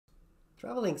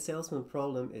Traveling salesman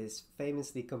problem is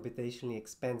famously computationally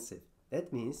expensive.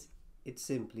 That means it's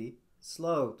simply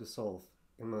slow to solve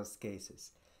in most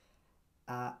cases.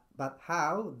 But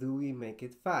how do we make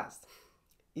it fast?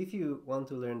 If you want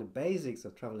to learn the basics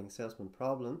of traveling salesman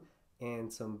problem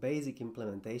and some basic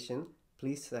implementation,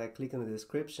 please click on the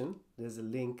description. There's a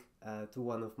link to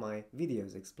one of my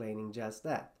videos explaining just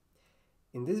that.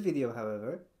 In this video,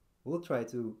 however, we'll try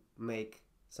to make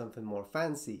something more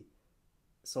fancy,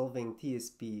 solving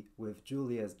TSP with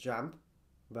Julia's jump,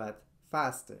 but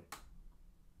faster.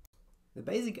 The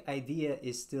basic idea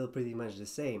is still pretty much the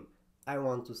same. I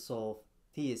want to solve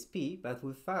TSP, but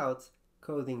without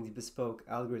coding the bespoke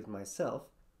algorithm myself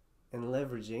and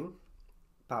leveraging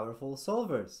powerful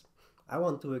solvers. I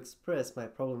want to express my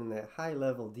problem in a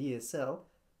high-level DSL,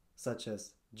 such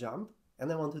as jump,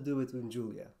 and I want to do it with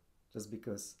Julia, just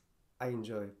because I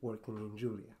enjoy working in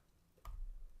Julia.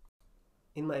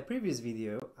 In my previous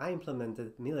video, I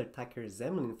implemented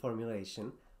Miller-Tucker-Zemlin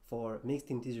formulation for mixed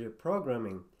integer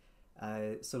programming,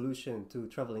 a solution to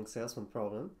traveling salesman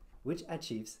problem, which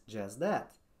achieves just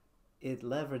that. It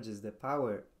leverages the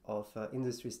power of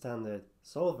industry standard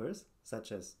solvers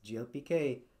such as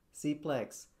GLPK,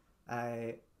 Cplex,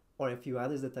 or a few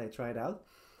others that I tried out.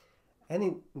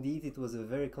 And indeed, it was a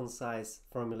very concise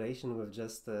formulation with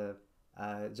just a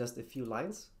few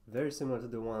lines, very similar to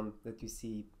the one that you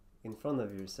see in front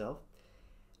of yourself.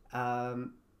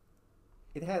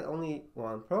 It had only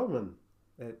one problem.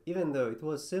 Even though it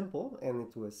was simple and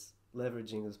it was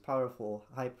leveraging those powerful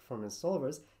high-performance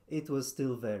solvers, it was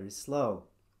still very slow.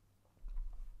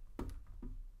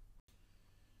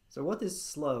 So what is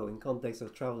slow in context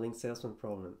of traveling salesman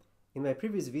problem? In my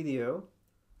previous video,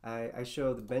 I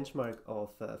showed the benchmark of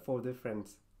 4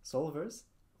 different solvers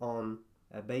on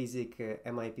a basic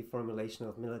MIP formulation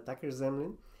of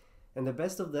Miller-Tucker-Zemlin, and the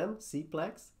best of them,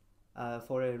 Cplex,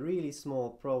 for a really small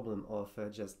problem of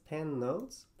just 10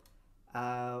 nodes,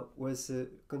 was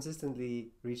consistently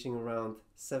reaching around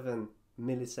 7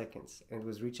 milliseconds and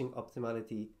was reaching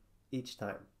optimality each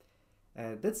time.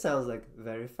 That sounds like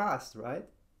very fast, right?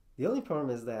 The only problem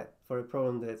is that for a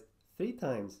problem that's 3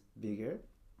 times bigger,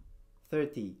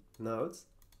 30 nodes,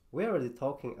 we're already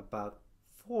talking about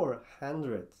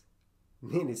 400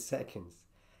 milliseconds.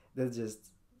 That's just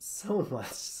so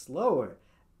much slower.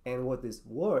 And what is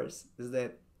worse is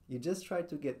that you just try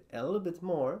to get a little bit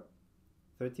more,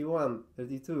 31,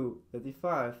 32,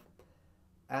 35,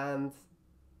 and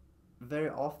very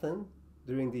often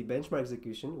during the benchmark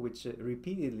execution, which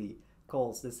repeatedly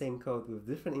calls the same code with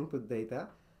different input data,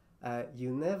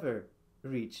 you never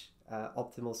reach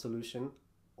optimal solution,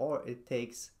 or it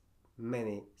takes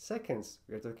many seconds.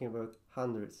 We're talking about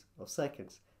hundreds of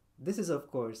seconds. This is, of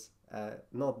course,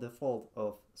 not the fault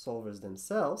of solvers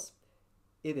themselves.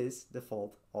 It is the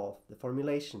fault of the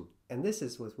formulation, and this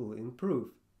is what we'll improve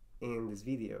in this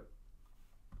video.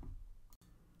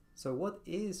 So what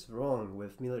is wrong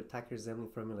with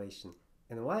Miller-Tucker-Zemlin formulation,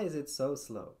 and why is it so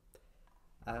slow?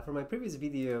 From my previous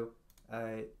video,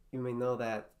 you may know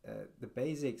that the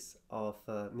basics of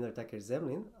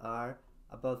Miller-Tucker-Zemlin are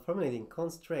about formulating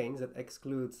constraints that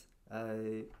exclude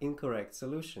incorrect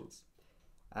solutions.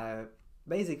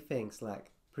 Basic things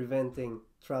like preventing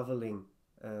traveling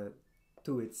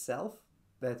to itself.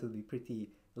 That would be pretty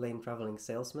lame traveling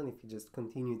salesman if you just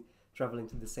continued traveling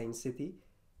to the same city.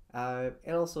 And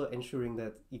also ensuring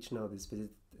that each node is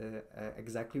visited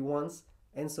exactly once,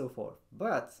 and so forth.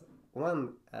 But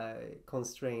one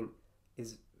constraint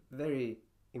is very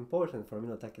important for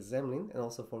Miller-Tucker-Zemlin and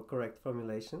also for correct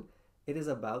formulation. It is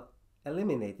about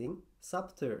eliminating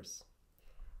subtours.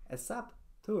 A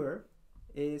subtour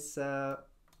is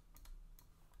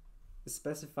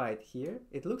specified here.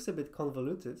 It looks a bit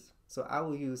convoluted, so I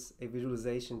will use a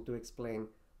visualization to explain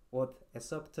what a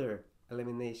subtour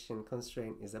elimination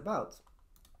constraint is about.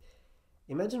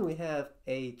 Imagine we have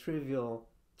a trivial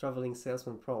traveling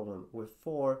salesman problem with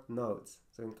 4 nodes,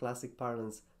 so in classic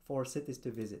parlance, 4 cities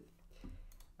to visit.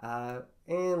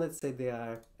 And let's say they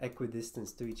are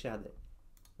equidistant to each other.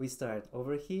 We start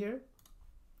over here,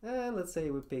 and let's say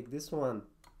we pick this one.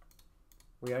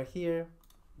 We are here,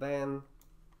 then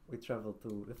we travel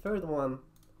to the 3rd one,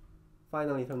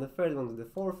 finally from the 3rd one to the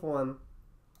 4th one,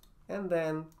 and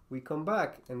then we come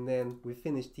back and then we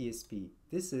finish TSP.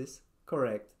 This is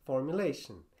correct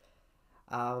formulation.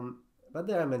 But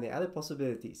there are many other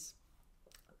possibilities.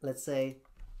 Let's say,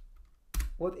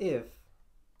 what if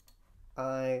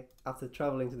after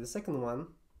traveling to the 2nd one,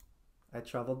 I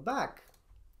traveled back?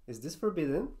 Is this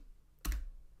forbidden?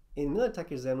 In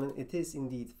Miller-Tucker-Zemlin, it is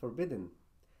indeed forbidden.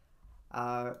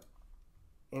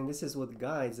 And this is what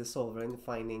guides the solver in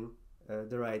finding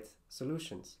the right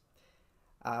solutions.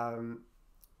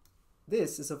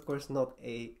 This is of course not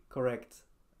a correct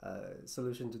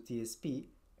solution to TSP,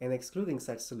 and excluding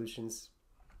such solutions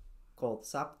called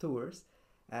subtours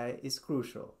is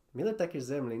crucial.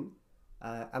 Miller-Tucker-Zemlin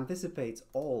anticipates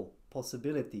all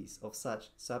possibilities of such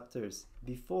subtours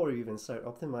before you even start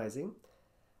optimizing,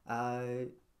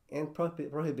 and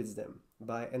prohibits them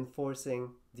by enforcing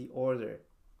the order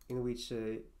in which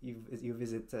you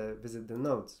visit the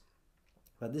nodes.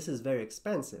 But this is very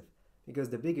expensive, because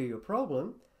the bigger your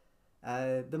problem,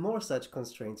 the more such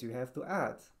constraints you have to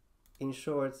add. In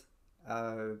short,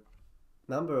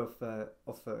 number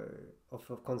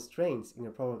of constraints in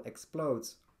your problem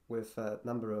explodes with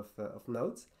number of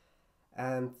nodes,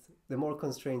 and the more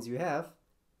constraints you have,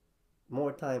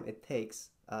 more time it takes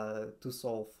to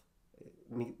solve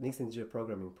mixed integer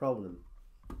programming problem.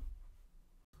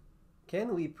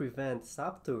 Can we prevent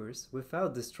subtours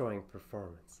without destroying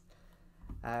performance?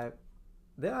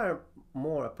 There are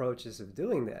more approaches of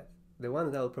doing that. The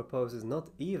one that I'll propose is not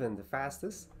even the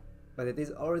fastest, but it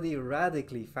is already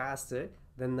radically faster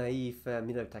than naive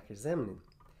Miller-Tucker-Zemlin.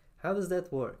 How does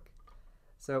that work?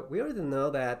 So we already know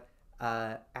that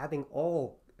adding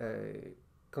all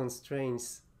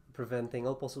constraints preventing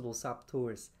all possible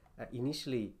subtours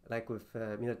initially, like with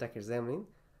Miller-Tucker-Zemlin,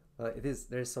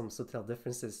 there's some subtle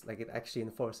differences, like it actually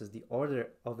enforces the order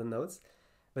of the nodes,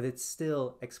 but it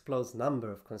still explodes number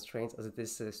of constraints as it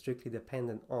is strictly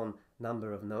dependent on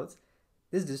number of nodes.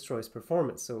 This destroys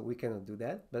performance, so we cannot do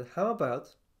that. But how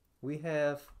about we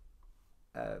have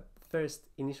first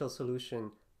initial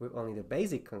solution with only the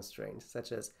basic constraints,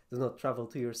 such as do not travel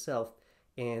to yourself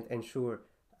and ensure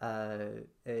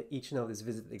each node is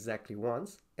visited exactly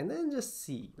once, and then just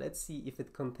let's see if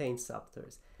it contains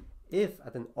subtours. If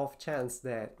at an off chance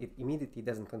that it immediately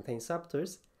doesn't contain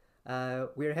subtours,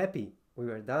 we're happy, we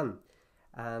are done.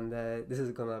 And this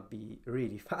is gonna be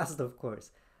really fast, of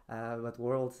course, but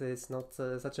world is not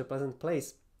such a pleasant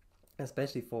place,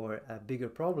 especially for bigger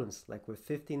problems, like with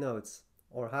 50 nodes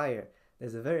or higher.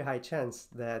 There's a very high chance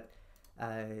that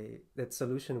that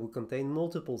solution will contain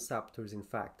multiple subtours, in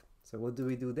fact. So what do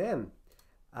we do then?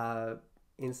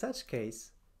 In such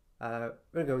case,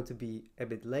 we're going to be a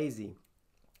bit lazy.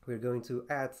 We're going to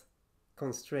add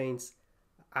constraints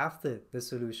after the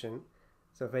solution.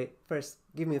 So if I first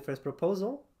give me the first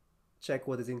proposal, check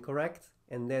what is incorrect,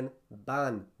 and then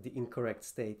ban the incorrect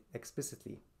state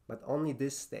explicitly, but only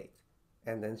this state,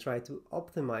 and then try to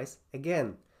optimize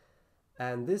again.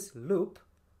 And this loop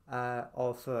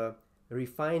of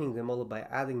refining the model by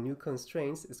adding new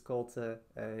constraints is called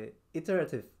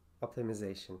iterative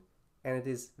optimization, and it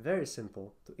is very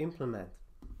simple to implement.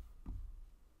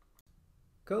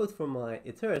 Code for my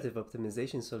iterative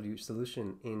optimization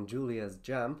solution in Julia's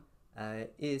Jump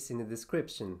is in the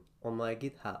description on my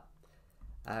GitHub.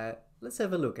 Let's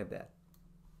have a look at that.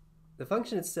 The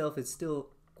function itself is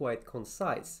still quite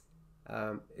concise.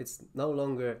 It's no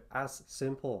longer as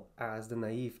simple as the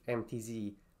naive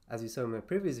MTZ as you saw in my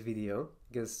previous video,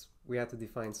 because we had to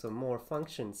define some more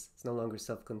functions. It's no longer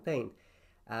self-contained,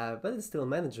 but it's still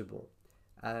manageable.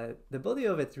 The body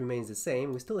of it remains the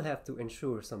same. We still have to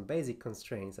ensure some basic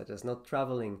constraints, such as not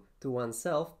traveling to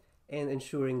oneself and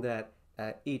ensuring that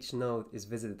each node is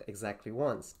visited exactly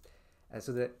once.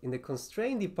 So that in the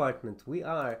constraint department, we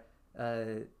are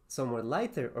somewhat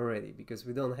lighter already, because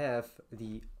we don't have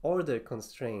the order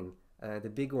constraint, the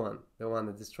big one, the one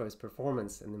that destroys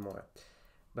performance anymore.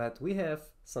 But we have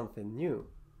something new,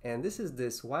 and this is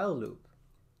this while loop.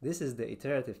 This is the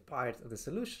iterative part of the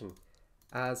solution,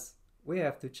 as we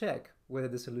have to check whether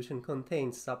the solution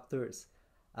contains subtours,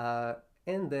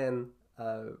 and then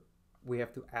we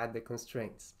have to add the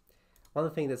constraints. One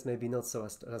thing that's maybe not so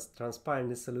as transparent in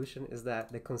this solution is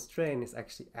that the constraint is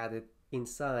actually added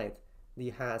inside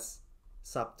the has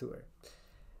subtour.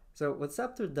 So what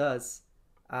subtour does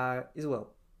is,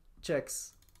 well,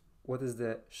 checks what is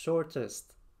the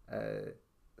shortest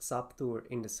subtour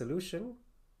in the solution,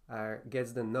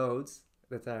 gets the nodes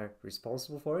that are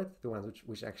responsible for it, the ones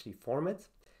which actually form it,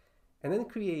 and then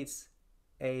creates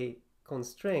a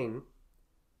constraint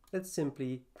that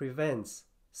simply prevents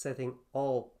setting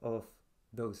all of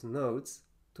those nodes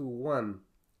to 1.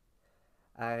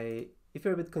 If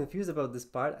you're a bit confused about this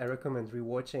part, I recommend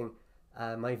rewatching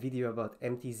my video about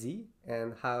MTZ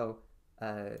and how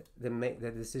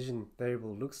the decision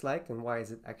variable looks like and why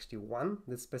is it actually 1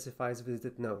 that specifies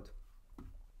visited node.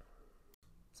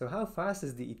 So how fast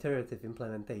is the iterative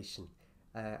implementation?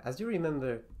 As you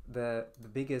remember, the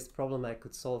biggest problem I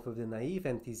could solve with the naive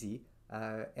MTZ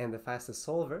and the fastest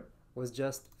solver was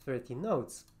just 30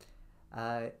 nodes.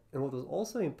 And what was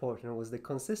also important was the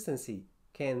consistency.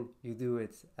 Can you do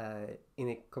it in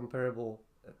a comparable,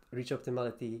 reach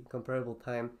optimality, comparable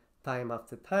time time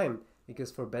after time,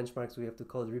 because for benchmarks we have to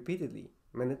call it repeatedly,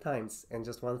 many times, and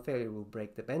just one failure will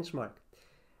break the benchmark.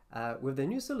 With the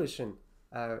new solution,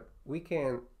 we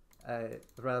can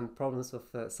run problems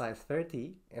of size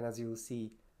 30, and as you will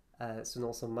see soon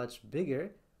also much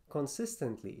bigger,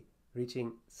 consistently,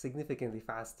 reaching significantly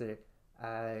faster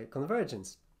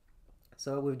convergence.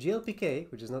 So with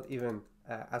GLPK, which is not even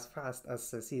as fast as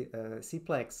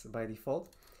Cplex by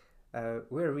default,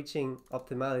 we're reaching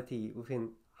optimality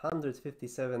within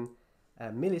 157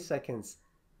 milliseconds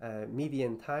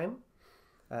median time.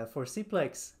 For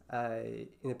Cplex,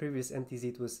 in the previous MTZ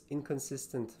it was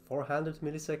inconsistent 400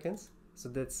 milliseconds, so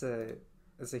that's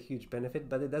a huge benefit,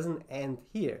 but it doesn't end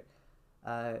here,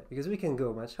 because we can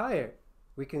go much higher.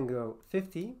 We can go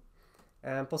 50,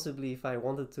 and possibly if I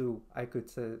wanted to, I could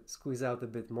squeeze out a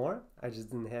bit more. I just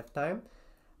didn't have time.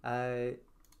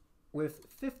 With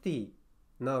 50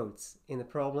 nodes in a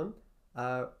problem,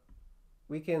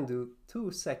 we can do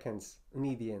 2 seconds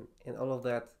median, and all of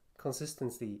that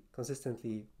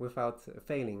consistently without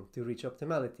failing to reach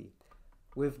optimality.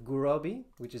 With Gurobi,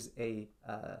 which is a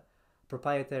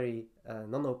proprietary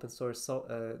non-open source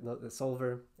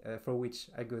solver for which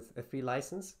I got a free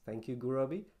license, thank you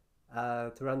Gurobi,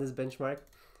 to run this benchmark,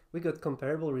 we got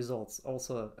comparable results,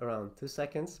 also around 2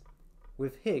 seconds.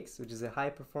 With Higgs, which is a high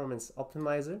performance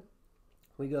optimizer,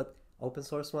 we got open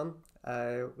source one,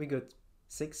 we got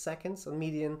 6 seconds on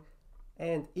median,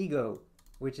 and Ego,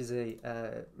 which is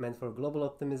meant for global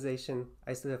optimization,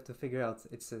 I still have to figure out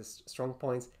its strong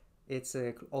points. It's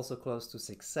also close to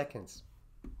 6 seconds.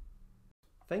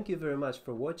 Thank you very much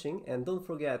for watching, and don't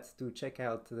forget to check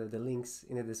out the links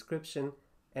in the description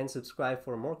and subscribe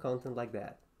for more content like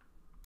that.